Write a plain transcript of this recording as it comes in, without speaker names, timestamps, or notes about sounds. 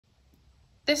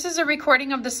This is a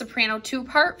recording of the soprano 2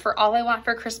 part for All I Want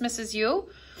for Christmas Is You.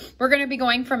 We're going to be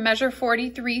going from measure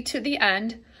 43 to the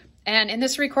end. And in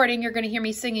this recording, you're going to hear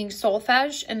me singing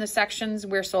solfege in the sections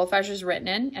where solfege is written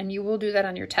in, and you will do that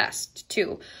on your test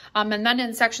too. And then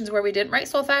in sections where we didn't write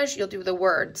solfege, you'll do the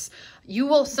words. You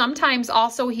will sometimes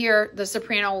also hear the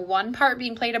soprano 1 part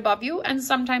being played above you and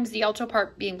sometimes the alto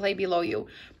part being played below you.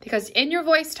 Because in your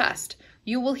voice test,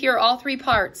 you will hear all 3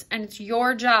 parts, and it's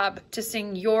your job to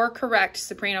sing your correct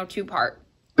soprano 2 part.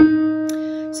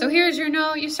 So here's your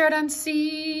note. You start on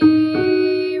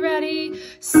C. Ready?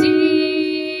 C.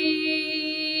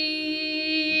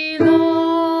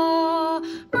 La.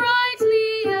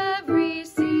 Brightly every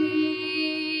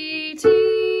C.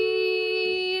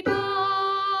 T. Do.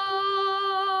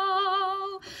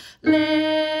 Le.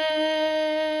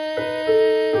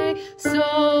 So.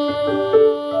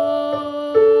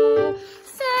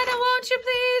 Santa, won't you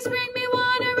please bring me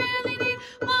what I really need?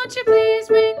 Won't you please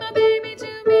bring my baby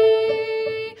to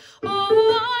me?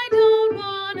 Oh, I don't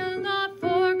want a lot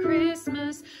for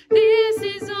Christmas. This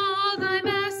is all I'm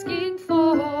asking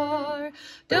for.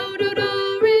 Do, do,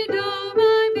 do, re, do,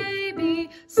 my baby,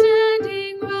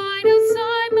 standing right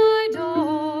outside my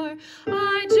door.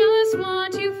 I just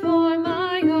want you for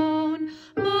my own,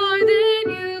 more than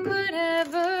you could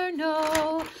ever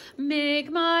know.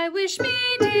 Make my wish me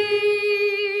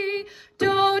dee,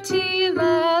 do, ti,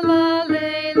 la, la,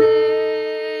 lay, lay.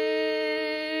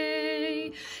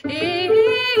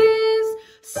 Is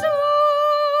so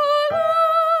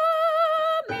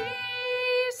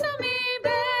me,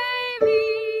 baby.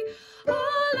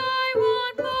 All I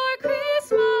want for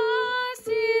Christmas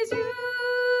is you,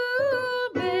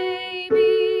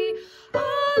 baby. All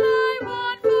I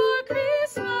want for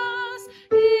Christmas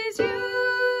is you,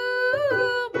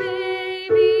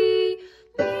 baby.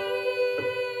 Me.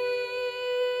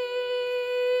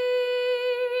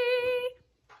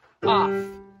 Off.